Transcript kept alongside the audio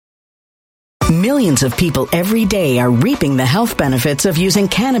Millions of people every day are reaping the health benefits of using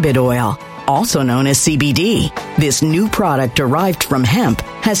cannabis oil, also known as CBD. This new product derived from hemp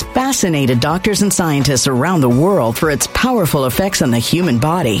has fascinated doctors and scientists around the world for its powerful effects on the human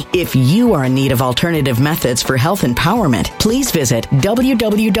body. If you are in need of alternative methods for health empowerment, please visit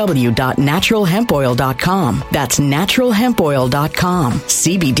www.naturalhempoil.com. That's naturalhempoil.com.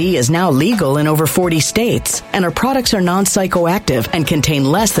 CBD is now legal in over 40 states, and our products are non-psychoactive and contain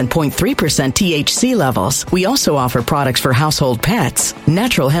less than 0.3% THC levels. We also offer products for household pets.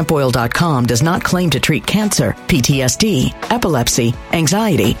 Naturalhempoil.com does not claim to treat cancer, PTSD, epilepsy,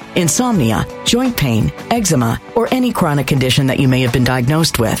 anxiety, insomnia, joint pain, eczema, or any chronic condition that you may have been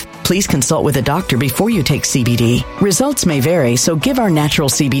diagnosed with. Please consult with a doctor before you take CBD. Results may vary, so give our natural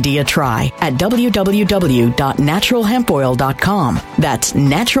CBD a try at www.naturalhempoil.com. That's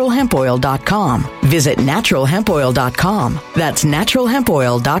naturalhempoil.com. Visit naturalhempoil.com. That's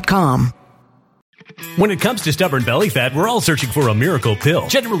naturalhempoil.com. When it comes to stubborn belly fat, we're all searching for a miracle pill.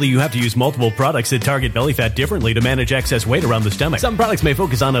 Generally, you have to use multiple products that target belly fat differently to manage excess weight around the stomach. Some products may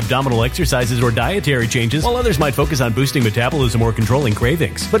focus on abdominal exercises or dietary changes, while others might focus on boosting metabolism or controlling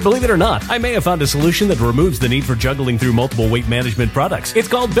cravings. But believe it or not, I may have found a solution that removes the need for juggling through multiple weight management products. It's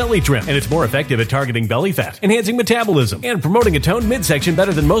called Belly Trim, and it's more effective at targeting belly fat, enhancing metabolism, and promoting a toned midsection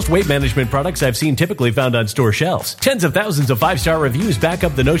better than most weight management products I've seen typically found on store shelves. Tens of thousands of 5-star reviews back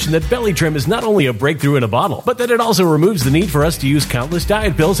up the notion that Belly Trim is not only a breakthrough in a bottle, but that it also removes the need for us to use countless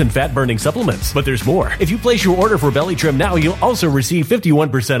diet pills and fat-burning supplements. But there's more. If you place your order for Belly Trim now, you'll also receive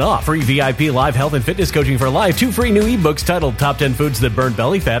 51% off, free VIP live health and fitness coaching for life, 2 free new ebooks titled Top 10 Foods That Burn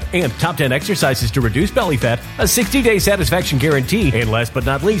Belly Fat and Top 10 Exercises to Reduce Belly Fat, a 60-day satisfaction guarantee, and last but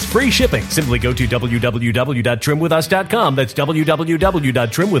not least, free shipping. Simply go to www.trimwithus.com. That's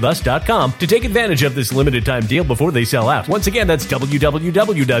www.trimwithus.com to take advantage of this limited time deal before they sell out. Once again, that's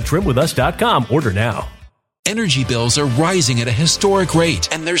www.trimwithus.com. Order now. Energy bills are rising at a historic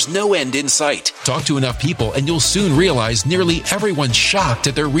rate, and there's no end in sight. Talk to enough people, and you'll soon realize nearly everyone's shocked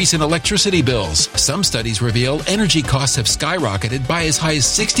at their recent electricity bills. Some studies reveal energy costs have skyrocketed by as high as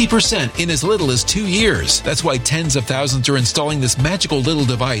 60% in as little as 2 years. That's why tens of thousands are installing this magical little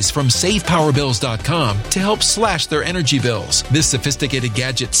device from SavePowerBills.com to help slash their energy bills. This sophisticated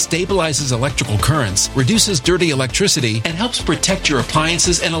gadget stabilizes electrical currents, reduces dirty electricity, and helps protect your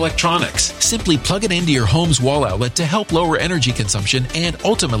appliances and electronics. Simply plug it into your home's wall outlet to help lower energy consumption and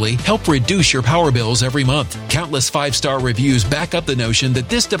ultimately help reduce your power bills every month. Countless 5-star reviews back up the notion that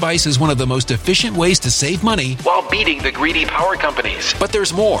this device is one of the most efficient ways to save money while beating the greedy power companies. But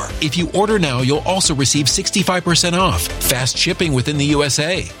there's more. If you order now, you'll also receive 65% off, fast shipping within the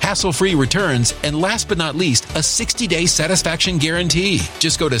USA, hassle-free returns, and last but not least, a 60-day satisfaction guarantee.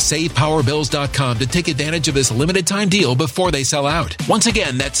 Just go to SavePowerBills.com to take advantage of this limited time deal before they sell out. Once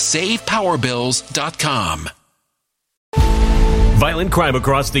again, that's SavePowerBills.com. Violent crime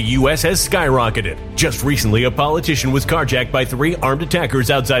across the U.S. has skyrocketed. Just recently, a politician was carjacked by 3 armed attackers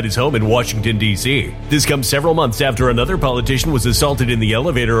outside his home in Washington, D.C. This comes several months after another politician was assaulted in the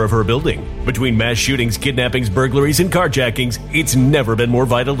elevator of her building. Between mass shootings, kidnappings, burglaries, and carjackings, it's never been more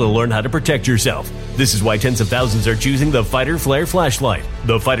vital to learn how to protect yourself. This is why tens of thousands are choosing the Fighter Flare flashlight.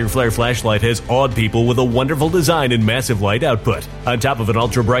 The Fighter Flare flashlight has awed people with a wonderful design and massive light output. On top of an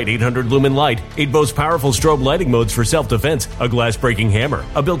ultra-bright 800-lumen light, it boasts powerful strobe lighting modes for self-defense, a glass-breaking hammer,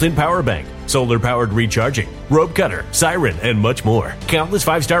 a built-in power bank, solar-powered recharging, rope cutter, siren, and much more. Countless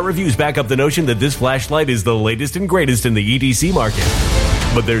 5-star reviews back up the notion that this flashlight is the latest and greatest in the EDC market.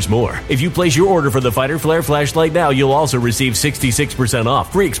 But there's more. If you place your order for the Fighter Flare flashlight now, you'll also receive 66%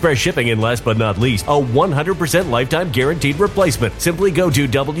 off, free express shipping, and last but not least, a 100% lifetime guaranteed replacement. Simply go to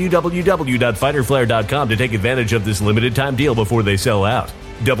www.fighterflare.com to take advantage of this limited time deal before they sell out.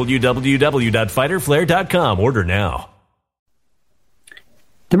 www.fighterflare.com. Order now.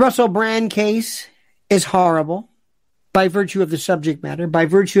 The Russell Brand case is horrible by virtue of the subject matter, by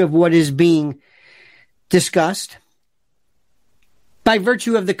virtue of what is being discussed. By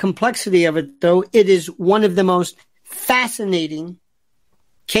virtue of the complexity of it, though, it is one of the most fascinating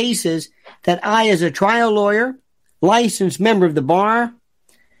cases that I, as a trial lawyer, licensed member of the bar,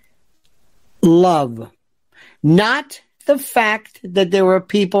 love. Not the fact that there were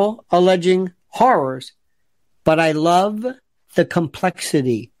people alleging horrors, but I love the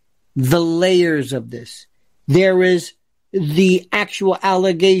complexity, the layers of this. There is the actual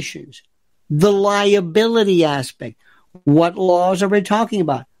allegations, the liability aspect. What laws are we talking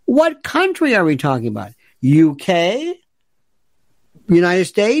about? What country are we talking about? UK, United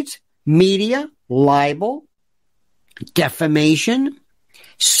States, media, libel, defamation,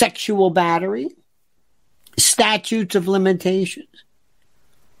 sexual battery, statutes of limitations.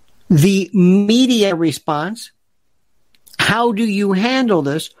 the media response. How do you handle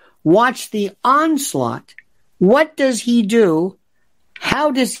this? Watch the onslaught. What does he do?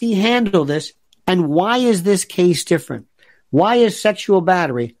 How does he handle this? And why is this case different? Why is sexual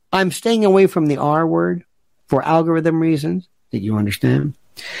battery? I'm staying away from the R word for algorithm reasons that you understand.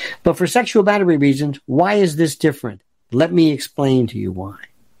 But for sexual battery reasons, why is this different? Let me explain to you why.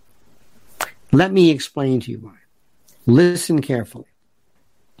 Let me explain to you why. Listen carefully.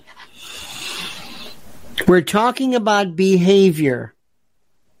 We're talking about behavior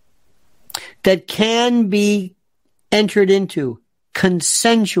that can be entered into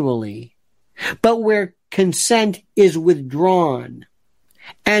consensually, but where consent is withdrawn.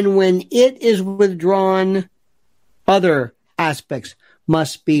 And when it is withdrawn, other aspects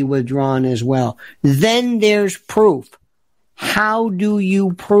must be withdrawn as well. Then there's proof. How do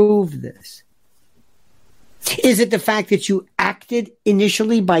you prove this? Is it the fact that you acted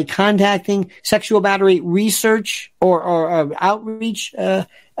initially by contacting sexual battery research or outreach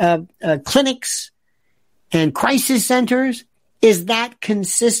clinics and crisis centers? Is that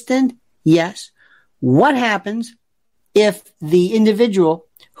consistent? Yes. What happens if the individual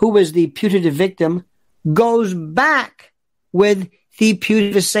who was the putative victim goes back with the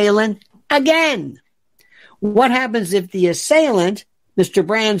putative assailant again? What happens if the assailant, Mr.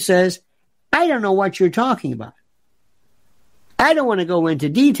 Brand, says, I don't know what you're talking about. I don't want to go into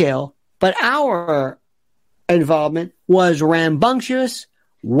detail, but our involvement was rambunctious,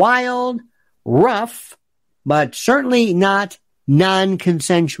 wild, rough, but certainly not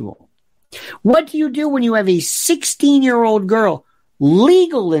non-consensual. What do you do when you have a 16-year-old girl,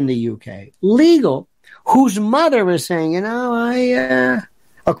 legal in the UK, legal, whose mother is saying,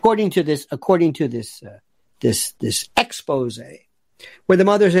 according to this expose, where the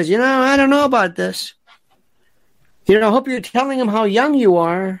mother says, I don't know about this. I hope you're telling him how young you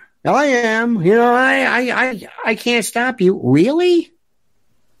are. I am. I can't stop you. Really?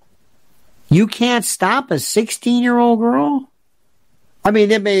 You can't stop a 16-year-old girl? I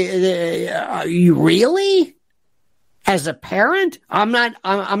mean, you really? As a parent? I'm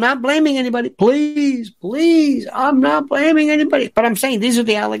not blaming anybody. Please, I'm not blaming anybody. But I'm saying these are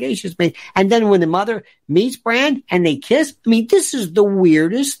the allegations made. And then when the mother meets Brand and they kiss, this is the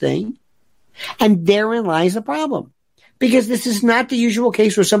weirdest thing. And therein lies the problem. Because this is not the usual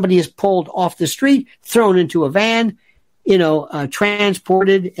case where somebody is pulled off the street, thrown into a van,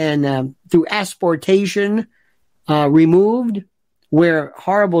 transported and through asportation, removed, where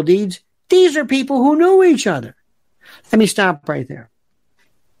horrible deeds. These are people who knew each other. Let me stop right there.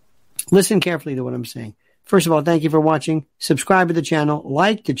 Listen carefully to what I'm saying. First of all, thank you for watching. Subscribe to the channel,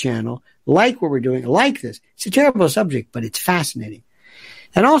 like what we're doing, like this. It's a terrible subject, but it's fascinating.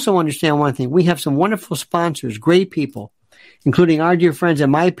 And also understand one thing. We have some wonderful sponsors, great people, including our dear friends at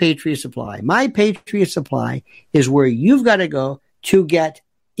My Patriot Supply. My Patriot Supply is where you've got to go to get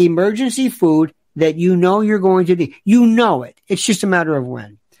emergency food that you know you're going to need. You know it. It's just a matter of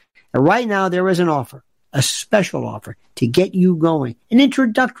when. And right now there is an offer, a special offer to get you going, an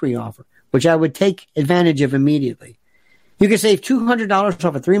introductory offer, which I would take advantage of immediately. You can save $200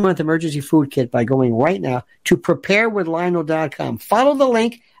 off a 3-month emergency food kit by going right now to preparewithlionel.com. Follow the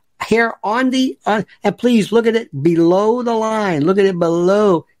link here and please look at it below the line. Look at it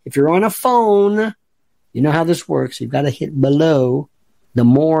below. If you're on a phone, you know how this works. You've got to hit below the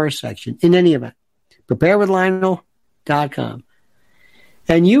more section. In any event, preparewithlionel.com.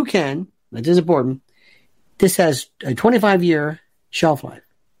 And you can, this is important, this has a 25-year shelf life.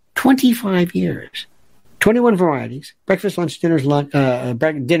 25 years. 21 varieties, breakfast, lunch, dinners,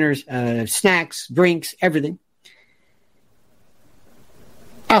 snacks, drinks, everything.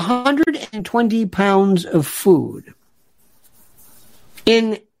 120 pounds of food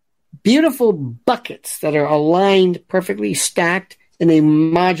in beautiful buckets that are aligned perfectly, stacked in a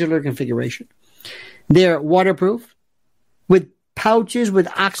modular configuration. They're waterproof with pouches with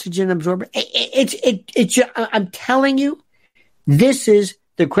oxygen absorber. I'm telling you, this is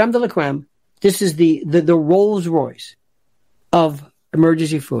the creme de la creme. This is the Rolls Royce of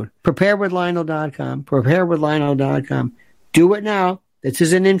emergency food. Preparewithlionel.com. Preparewithlionel.com. Do it now. This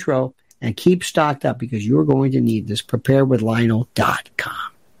is an intro. And keep stocked up because you're going to need this.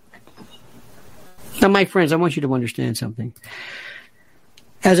 Preparewithlionel.com. Now, my friends, I want you to understand something.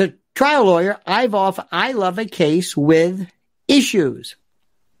 As a trial lawyer, I love a case with issues,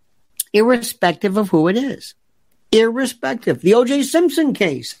 irrespective of who it is. Irrespective. The O.J. Simpson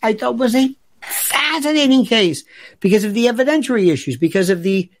case, I thought was a fascinating case because of the evidentiary issues, because of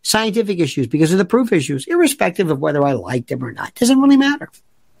the scientific issues, because of the proof issues, irrespective of whether I liked him or not. Doesn't really matter.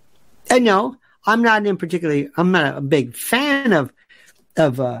 And no, I'm not a big fan of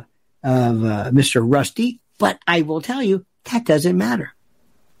Mr. Rusty, but I will tell you that doesn't matter.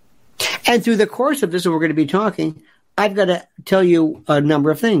 And through the course of this, we're going to be talking, I've got to tell you a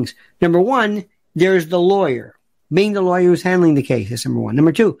number of things. Number one, there's the lawyer, being the lawyer who's handling the case. That's number one.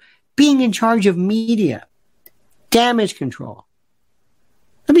 Number two, being in charge of media, damage control.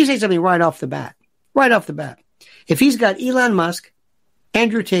 Let me say something right off the bat. Right off the bat. If he's got Elon Musk,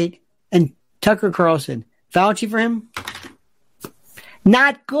 Andrew Tate, and Tucker Carlson vouching for him,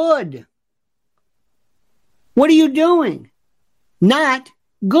 not good. What are you doing? Not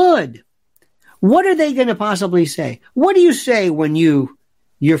good. What are they going to possibly say? What do you say when your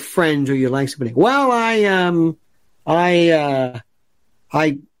friends or you like somebody? Well, I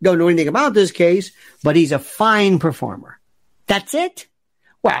don't know anything about this case, but he's a fine performer. That's it?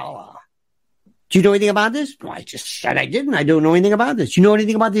 Well, do you know anything about this? Well, I just said I didn't. I don't know anything about this. Do you know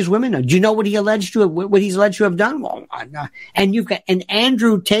anything about these women? Do you know what he's alleged to have done? Well, and you've got an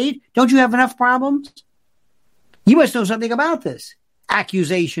Andrew Tate. Don't you have enough problems? You must know something about this.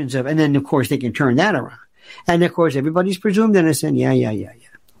 Accusations of, and then of course they can turn that around. And of course everybody's presumed innocent. Yeah.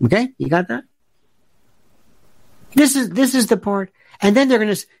 Okay, you got that? This is the part. And then they're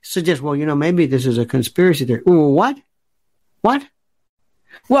going to suggest, well, maybe this is a conspiracy theory. Ooh, what? What?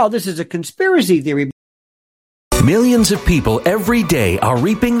 Well, this is a conspiracy theory. Millions of people every day are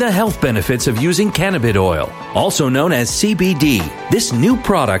reaping the health benefits of using cannabis oil, also known as CBD. This new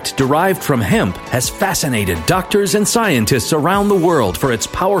product derived from hemp has fascinated doctors and scientists around the world for its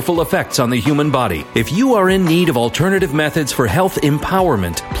powerful effects on the human body. If you are in need of alternative methods for health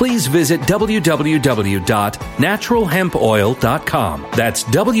empowerment, please visit www.naturalhempoil.com. That's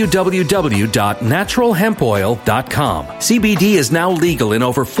www.naturalhempoil.com. CBD is now legal in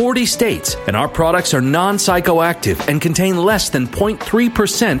over 40 states, and our products are non-psychoactive and contain less than 0.3%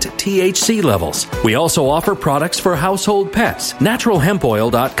 THC levels. We also offer products for household pets.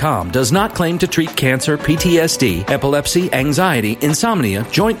 NaturalHempOil.com does not claim to treat cancer, PTSD, epilepsy, anxiety, insomnia,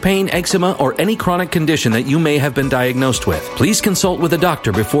 joint pain, eczema, or any chronic condition that you may have been diagnosed with. Please consult with a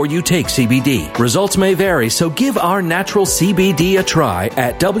doctor before you take CBD. Results may vary, so give our natural CBD a try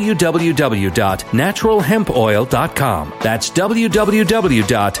at www.naturalhempoil.com. That's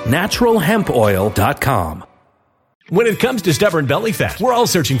www.naturalhempoil.com. When it comes to stubborn belly fat, we're all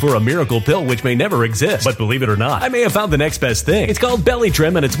searching for a miracle pill which may never exist. But believe it or not, I may have found the next best thing. It's called Belly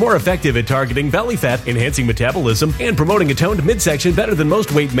Trim, and it's more effective at targeting belly fat, enhancing metabolism, and promoting a toned midsection better than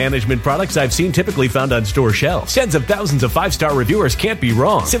most weight management products I've seen typically found on store shelves. Tens of thousands of 5-star reviewers can't be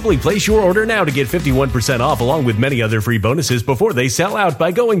wrong. Simply place your order now to get 51% off along with many other free bonuses before they sell out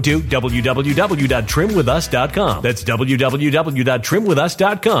by going to www.trimwithus.com. That's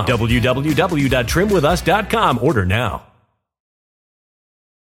www.trimwithus.com. www.trimwithus.com. Order now.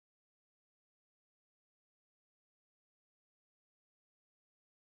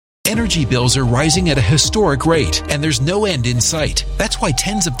 Energy bills are rising at a historic rate, and there's no end in sight. That's why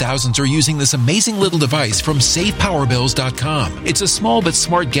tens of thousands are using this amazing little device from SavePowerBills.com. It's a small but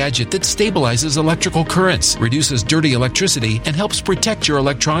smart gadget that stabilizes electrical currents, reduces dirty electricity, and helps protect your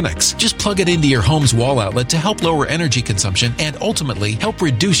electronics. Just plug it into your home's wall outlet to help lower energy consumption and ultimately help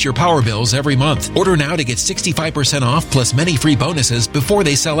reduce your power bills every month. Order now to get 65% off plus many free bonuses before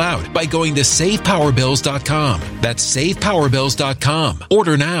they sell out by going to SavePowerBills.com. That's SavePowerBills.com.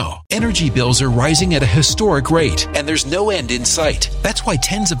 Order now. Energy bills are rising at a historic rate, and there's no end in sight. That's why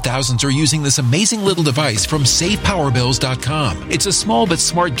tens of thousands are using this amazing little device from SavePowerBills.com. It's a small but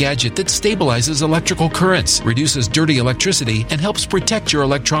smart gadget that stabilizes electrical currents, reduces dirty electricity, and helps protect your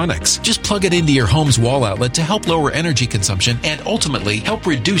electronics. Just plug it into your home's wall outlet to help lower energy consumption and ultimately help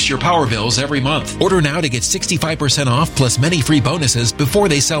reduce your power bills every month. Order now to get 65% off plus many free bonuses before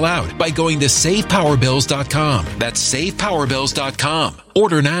they sell out by going to SavePowerBills.com. That's SavePowerBills.com.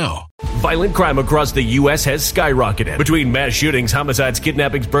 Order now. Violent crime across the U.S. has skyrocketed. Between mass shootings, homicides,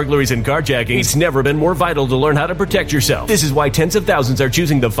 kidnappings, burglaries, and carjacking, it's never been more vital to learn how to protect yourself. This is why tens of thousands are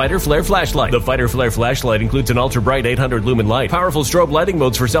choosing the Fighter Flare flashlight. The Fighter Flare flashlight includes an ultra-bright 800 lumen light, powerful strobe lighting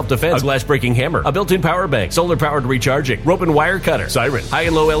modes for self-defense, a glass-breaking hammer, a built-in power bank, solar-powered recharging, rope and wire cutter, siren, high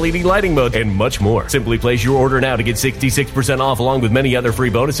and low LED lighting mode, and much more. Simply place your order now to get 66% off along with many other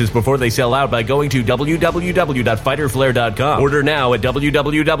free bonuses before they sell out by going to www.fighterflare.com. Order now at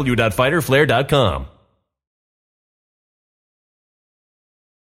www.fighterflare.com.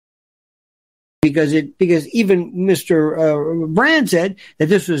 Because even Mr. Brand said that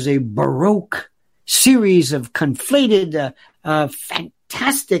this was a Baroque series of conflated,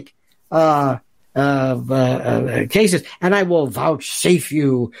 fantastic cases, and I will vouchsafe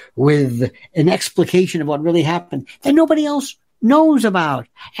you with an explication of what really happened that nobody else knows about.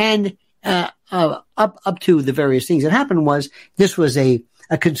 And up to the various things that happened was this was a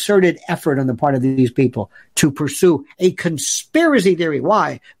concerted effort on the part of these people to pursue a conspiracy theory.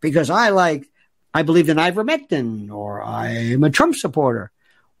 Why? Because I believed in ivermectin, or I'm a Trump supporter.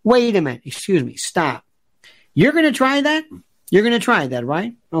 Wait a minute. Excuse me. Stop. You're going to try that? You're going to try that,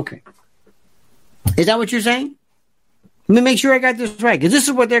 right? Okay. Is that what you're saying? Let me make sure I got this right, because this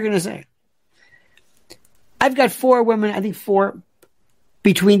is what they're going to say. I've got 4 women, I think 4,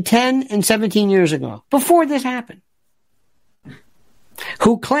 between 10 and 17 years ago, before this happened,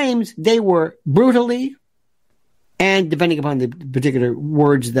 who claims they were brutally, and depending upon the particular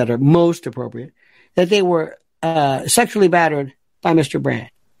words that are most appropriate, that they were sexually battered by Mr. Brand.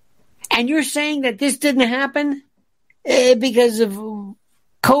 And you're saying that this didn't happen because of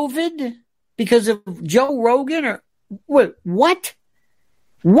COVID? Because of Joe Rogan? Or what?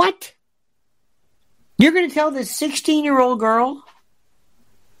 What? You're going to tell this 16-year-old girl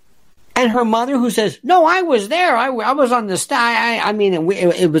and her mother, who says, no, I was there. I was on the side. I mean,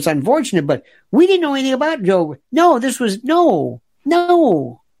 it was unfortunate, but we didn't know anything about Joe. No, this was, no.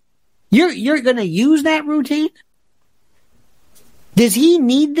 You're going to use that routine? Does he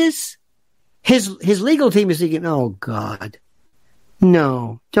need this? His legal team is thinking, oh, God.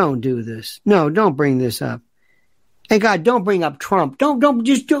 No, don't do this. No, don't bring this up. And God, don't bring up Trump. Don't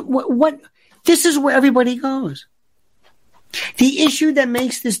just do what? This is where everybody goes. The issue that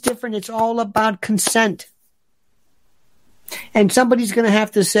makes this different, it's all about consent. And somebody's going to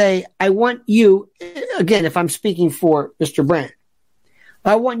have to say, I want you, again, if I'm speaking for Mr. Brand,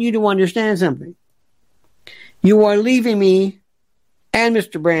 I want you to understand something. You are leaving me and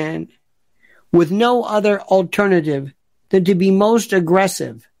Mr. Brand with no other alternative than to be most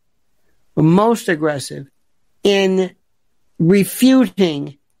aggressive in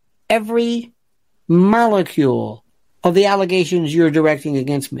refuting every molecule of the allegations you're directing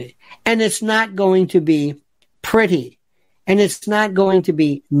against me. And it's not going to be pretty. And it's not going to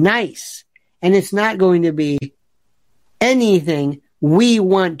be nice. And it's not going to be anything we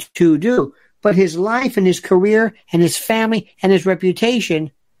want to do. But his life and his career and his family and his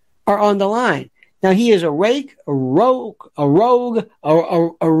reputation are on the line. Now, he is a rake, a rogue, a roue.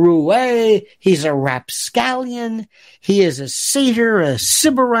 He's a rapscallion. He is a satyr, a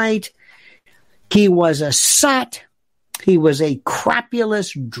sybarite. He was a sot. He was a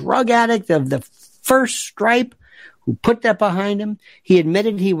crapulous drug addict of the first stripe who put that behind him. He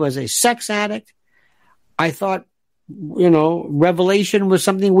admitted he was a sex addict. I thought, revelation was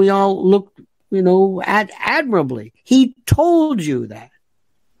something we all looked, at admirably. He told you that.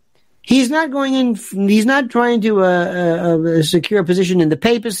 He's not going in, he's not trying to secure a position in the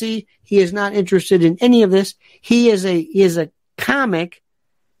papacy. He is not interested in any of this. He is a comic,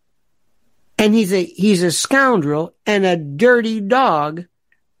 and he's a scoundrel and a dirty dog,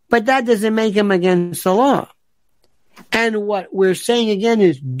 but that doesn't make him against the law. And what we're saying again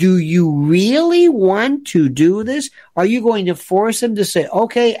is, do you really want to do this? Are you going to force him to say,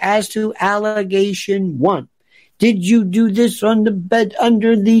 okay, as to allegation 1, did you do this on the bed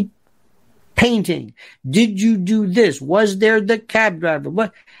under the painting? Did you do this? Was there the cab driver?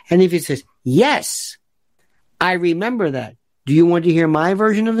 What? And if he says, yes, I remember that. Do you want to hear my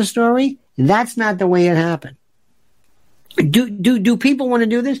version of the story? That's not the way it happened. Do people want to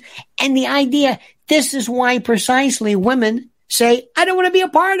do this? And the idea, this is why precisely women say, I don't want to be a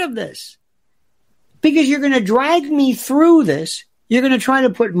part of this. Because you're going to drag me through this. You're going to try to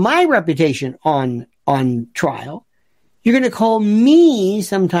put my reputation on trial. You're going to call me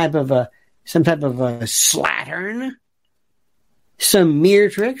some type of a slattern, some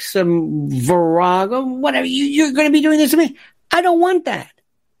meretrix, some virago, whatever. You're going to be doing this to me. I don't want that.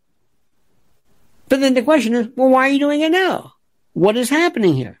 But then the question is, well, why are you doing it now? What is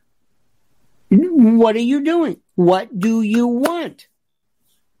happening here? What are you doing? What do you want?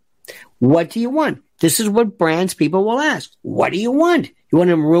 What do you want? This is what Brand's people will ask. What do you want? You want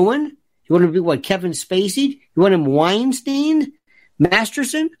him ruined? You want him to be what, Kevin Spacey? You want him Weinstein?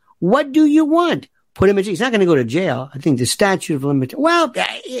 Masterson? What do you want? Put him in jail. He's not going to go to jail. I think the statute of limitations. Well,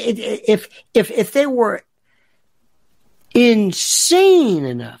 if they were insane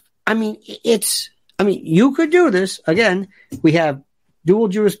enough, you could do this. Again, we have dual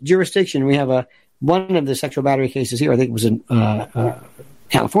jurisdiction. We have one of the sexual battery cases here. I think it was in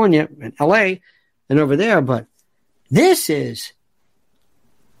California and LA and over there. But this is,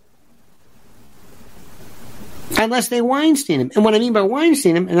 unless they Weinstein him. And what I mean by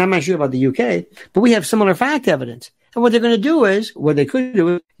Weinstein him, and I'm not sure about the UK, but we have similar fact evidence. And what they're going to do is, what they could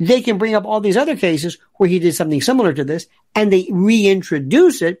do is, they can bring up all these other cases where he did something similar to this, and they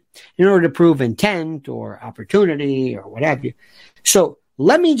reintroduce it in order to prove intent or opportunity or what have you. So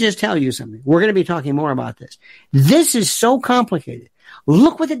let me just tell you something. We're going to be talking more about this. This is so complicated.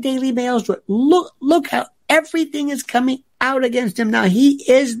 Look what the Daily Mail's doing. Look how everything is coming out against him now.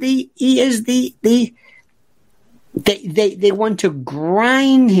 They want to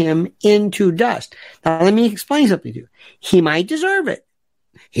grind him into dust. Now, let me explain something to you. He might deserve it.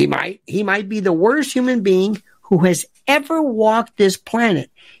 He might be the worst human being who has ever walked this planet.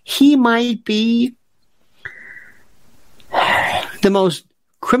 He might be the most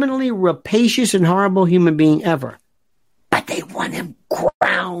criminally rapacious and horrible human being ever. But they want him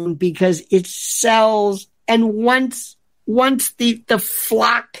ground because it sells. And once the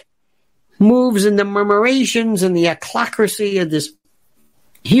flock moves in the murmurations and the ochlocracy of this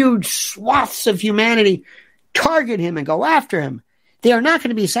huge swaths of humanity target him and go after him, they are not going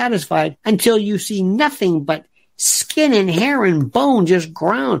to be satisfied until you see nothing but skin and hair and bone just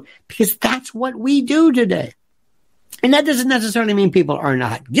ground, because that's what we do today. And that doesn't necessarily mean people are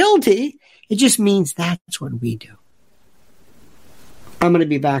not guilty. It just means that's what we do. I'm going to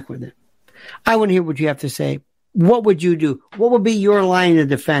be back with it. I want to hear what you have to say. What would you do? What would be your line of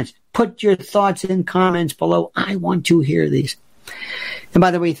defense? Put your thoughts in comments below. I want to hear these. And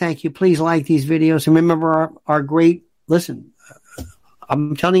by the way, thank you. Please like these videos. And remember our great, listen,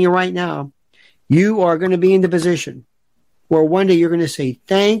 I'm telling you right now, you are going to be in the position where one day you're going to say,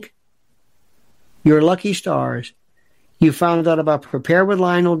 thank your lucky stars you found out about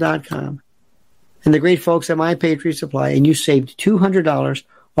preparewithlionel.com and the great folks at My Patriot Supply, and you saved $200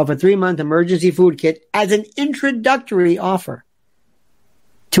 off a 3-month emergency food kit as an introductory offer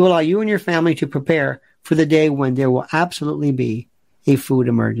to allow you and your family to prepare for the day when there will absolutely be a food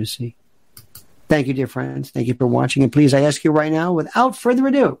emergency. Thank you, dear friends. Thank you for watching. And please, I ask you right now, without further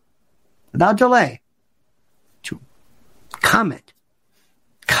ado, without delay, to comment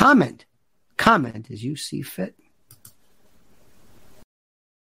as you see fit.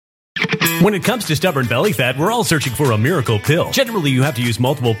 When it comes to stubborn belly fat, we're all searching for a miracle pill. Generally, you have to use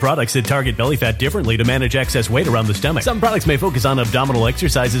multiple products that target belly fat differently to manage excess weight around the stomach. Some products may focus on abdominal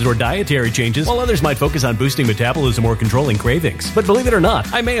exercises or dietary changes, while others might focus on boosting metabolism or controlling cravings. But believe it or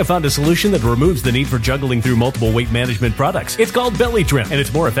not, I may have found a solution that removes the need for juggling through multiple weight management products. It's called Belly Trim, and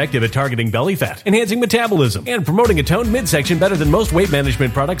it's more effective at targeting belly fat, enhancing metabolism, and promoting a toned midsection better than most weight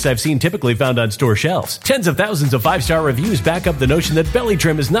management products I've seen typically found on store shelves. Tens of thousands of 5-star reviews back up the notion that Belly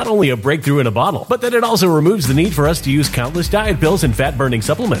Trim is not only a breakthrough in a bottle, but that it also removes the need for us to use countless diet pills and fat-burning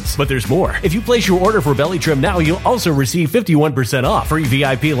supplements. But there's more. If you place your order for Belly Trim now, you'll also receive 51% off, free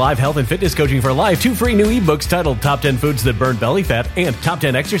VIP live health and fitness coaching for life, 2 free new ebooks titled Top 10 Foods That Burn Belly Fat and Top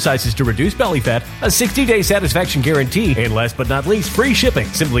 10 Exercises to Reduce Belly Fat, a 60-day satisfaction guarantee, and last but not least, free shipping.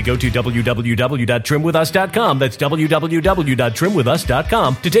 Simply go to www.trimwithus.com. That's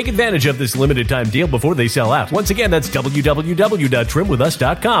www.trimwithus.com to take advantage of this limited time deal before they sell out. Once again, that's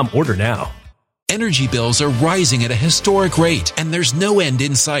www.trimwithus.com. Order now. Energy bills are rising at a historic rate, and there's no end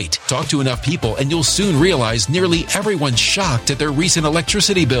in sight. Talk to enough people, and you'll soon realize nearly everyone's shocked at their recent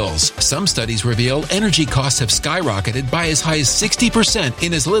electricity bills. Some studies reveal energy costs have skyrocketed by as high as 60%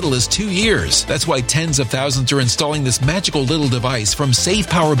 in as little as 2 years. That's why tens of thousands are installing this magical little device from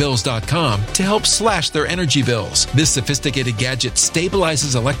SavePowerBills.com to help slash their energy bills. This sophisticated gadget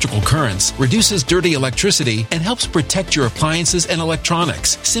stabilizes electrical currents, reduces dirty electricity, and helps protect your appliances and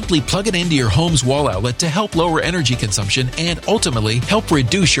electronics. Simply plug it into your home's wall outlet to help lower energy consumption and ultimately help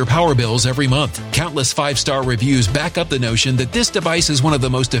reduce your power bills every month. Countless 5-star reviews back up the notion that this device is one of the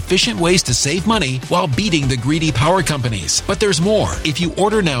most efficient ways to save money while beating the greedy power companies. But there's more. If you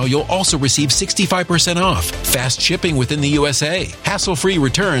order now, you'll also receive 65% off, fast shipping within the USA, hassle-free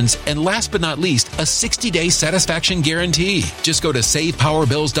returns, and last but not least, a 60-day satisfaction guarantee. Just go to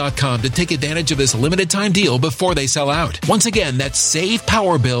SavePowerBills.com to take advantage of this limited time deal before they sell out. Once again, that's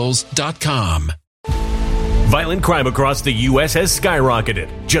SavePowerBills.com. Violent crime across the U.S. has skyrocketed.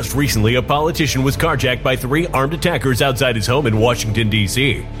 Just recently, a politician was carjacked by 3 armed attackers outside his home in Washington,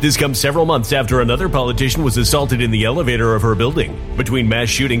 D.C. This comes several months after another politician was assaulted in the elevator of her building. Between mass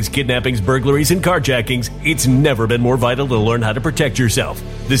shootings, kidnappings, burglaries, and carjackings, it's never been more vital to learn how to protect yourself.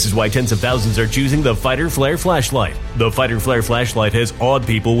 This is why tens of thousands are choosing the Fighter Flare flashlight. The Fighter Flare flashlight has awed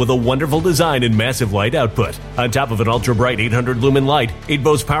people with a wonderful design and massive light output. On top of an ultra-bright 800-lumen light, it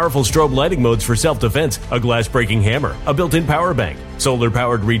boasts powerful strobe lighting modes for self-defense, a glass-breaking hammer, a built-in power bank,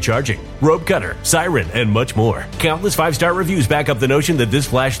 solar-powered recharging, rope cutter, siren, and much more. Countless 5-star reviews back up the notion that this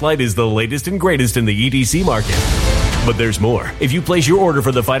flashlight is the latest and greatest in the EDC market. But there's more. If you place your order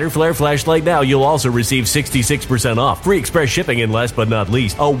for the Fighter Flare flashlight now, you'll also receive 66% off, free express shipping, and last but not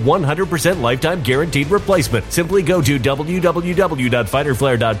least, a 100% lifetime guaranteed replacement. Simply go to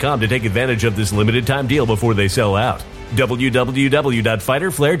www.fighterflare.com to take advantage of this limited time deal before they sell out.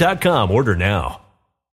 www.fighterflare.com. Order now.